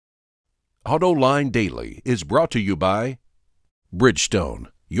AutoLine Daily is brought to you by Bridgestone,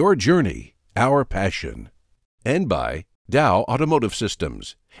 your journey, our passion, and by Dow Automotive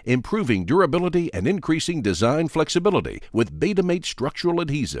Systems, improving durability and increasing design flexibility with Betamate structural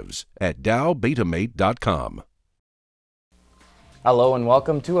adhesives at dowbetamate.com. Hello and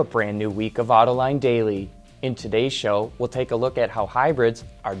welcome to a brand new week of AutoLine Daily. In today's show, we'll take a look at how hybrids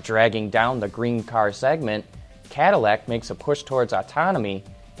are dragging down the green car segment, Cadillac makes a push towards autonomy,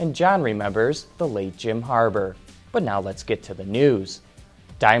 and John remembers the late Jim Harbaugh. But now let's get to the news.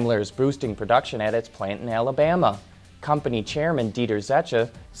 Daimler is boosting production at its plant in Alabama. Company chairman Dieter Zetsche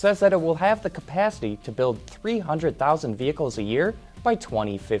says that it will have the capacity to build 300,000 vehicles a year by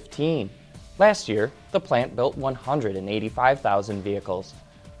 2015. Last year, the plant built 185,000 vehicles.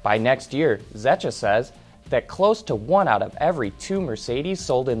 By next year, Zetsche says that close to 1 out of every 2 Mercedes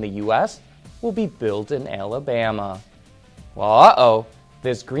sold in the U.S. will be built in Alabama. Well,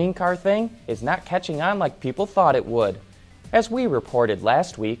 this green car thing is not catching on like people thought it would. As we reported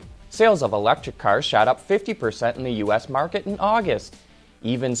last week, sales of electric cars shot up 50% in the U.S. market in August.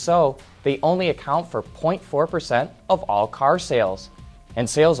 Even so, they only account for 0.4% of all car sales. And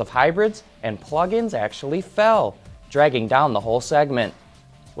sales of hybrids and plug-ins actually fell, dragging down the whole segment.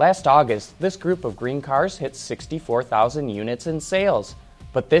 Last August, this group of green cars hit 64,000 units in sales,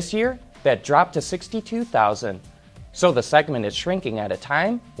 but this year, that dropped to 62,000. So the segment is shrinking at a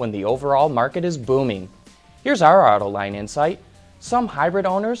time when the overall market is booming. Here's our AutoLine insight. Some hybrid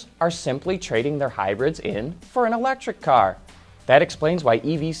owners are simply trading their hybrids in for an electric car. That explains why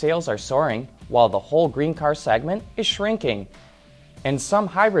EV sales are soaring while the whole green car segment is shrinking. And some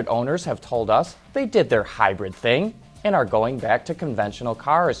hybrid owners have told us they did their hybrid thing and are going back to conventional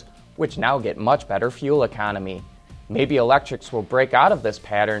cars, which now get much better fuel economy. Maybe electrics will break out of this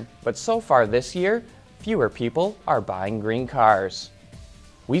pattern, but so far this year, fewer people are buying green cars.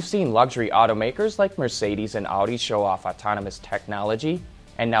 We've seen luxury automakers like Mercedes and Audi show off autonomous technology,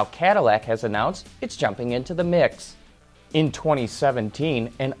 and now Cadillac has announced it's jumping into the mix. In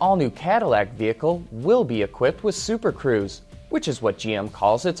 2017, an all-new Cadillac vehicle will be equipped with Super Cruise, which is what GM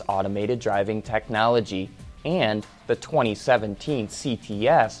calls its automated driving technology, and the 2017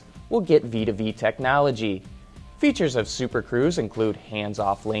 CTS will get V2V technology. Features of Super Cruise include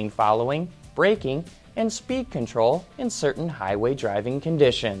hands-off lane following, braking, and speed control in certain highway driving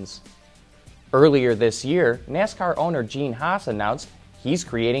conditions. Earlier this year, NASCAR owner Gene Haas announced he's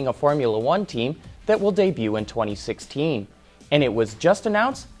creating a Formula One team that will debut in 2016. And it was just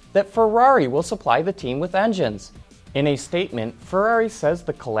announced that Ferrari will supply the team with engines. In a statement, Ferrari says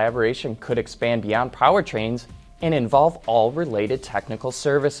the collaboration could expand beyond powertrains and involve all related technical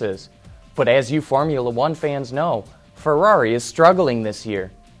services. But as you Formula One fans know, Ferrari is struggling this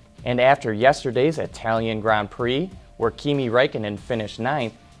year. And after yesterday's Italian Grand Prix, where Kimi Räikkönen finished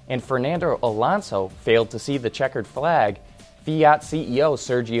 9th and Fernando Alonso failed to see the checkered flag, Fiat CEO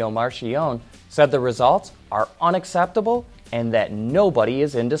Sergio Marchionne said the results are unacceptable and that nobody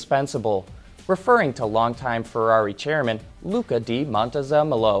is indispensable, referring to longtime Ferrari chairman Luca di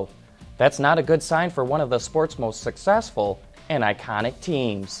Montezemolo. That's not a good sign for one of the sport's most successful and iconic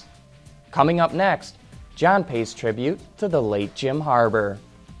teams. Coming up next, John pays tribute to the late Jim Harbaugh.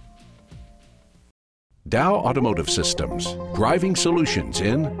 Dow Automotive Systems, driving solutions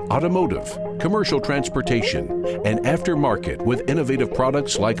in automotive, commercial transportation, and aftermarket with innovative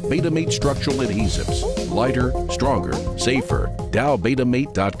products like Betamate structural adhesives. Lighter, stronger, safer.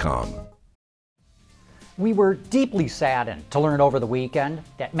 dowbetamate.com. We were deeply saddened to learn over the weekend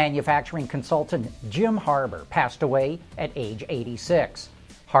that manufacturing consultant Jim Harbaugh passed away at age 86.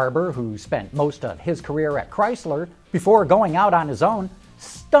 Harbaugh, who spent most of his career at Chrysler before going out on his own,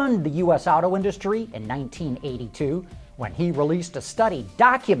 stunned the U.S. auto industry in 1982 when he released a study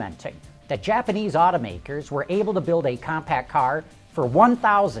documenting that Japanese automakers were able to build a compact car for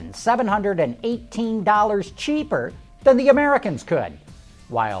 $1,718 cheaper than the Americans could.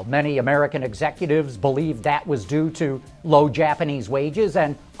 While many American executives believed that was due to low Japanese wages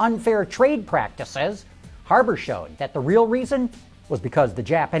and unfair trade practices, Harbaugh showed that the real reason was because the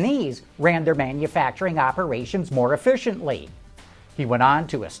Japanese ran their manufacturing operations more efficiently. He went on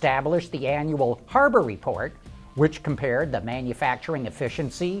to establish the annual Harbaugh Report, which compared the manufacturing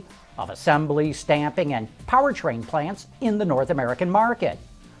efficiency of assembly, stamping, and powertrain plants in the North American market.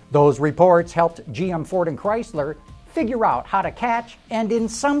 Those reports helped GM, Ford, and Chrysler figure out how to catch and, in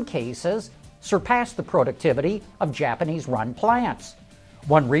some cases, surpass the productivity of Japanese-run plants.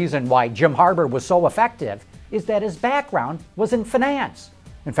 One reason why Jim Harbaugh was so effective is that his background was in finance.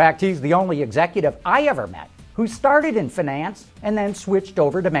 In fact, he's the only executive I ever met who started in finance and then switched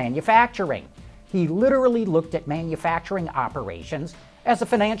over to manufacturing. He literally looked at manufacturing operations as a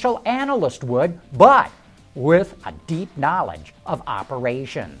financial analyst would, but with a deep knowledge of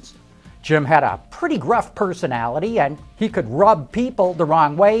operations. Jim had a pretty gruff personality and he could rub people the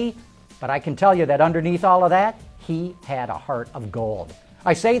wrong way, but I can tell you that underneath all of that, he had a heart of gold.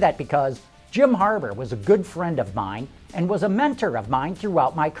 I say that because Jim Harbour was a good friend of mine and was a mentor of mine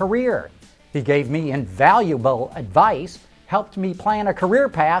throughout my career. He gave me invaluable advice, helped me plan a career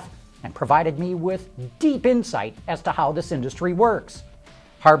path, and provided me with deep insight as to how this industry works.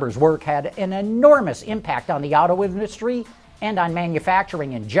 Harbour's work had an enormous impact on the auto industry and on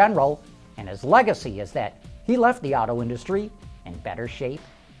manufacturing in general, and his legacy is that he left the auto industry in better shape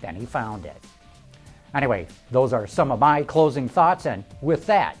than he found it. Anyway, those are some of my closing thoughts, and with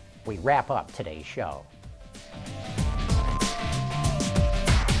that, we wrap up today's show.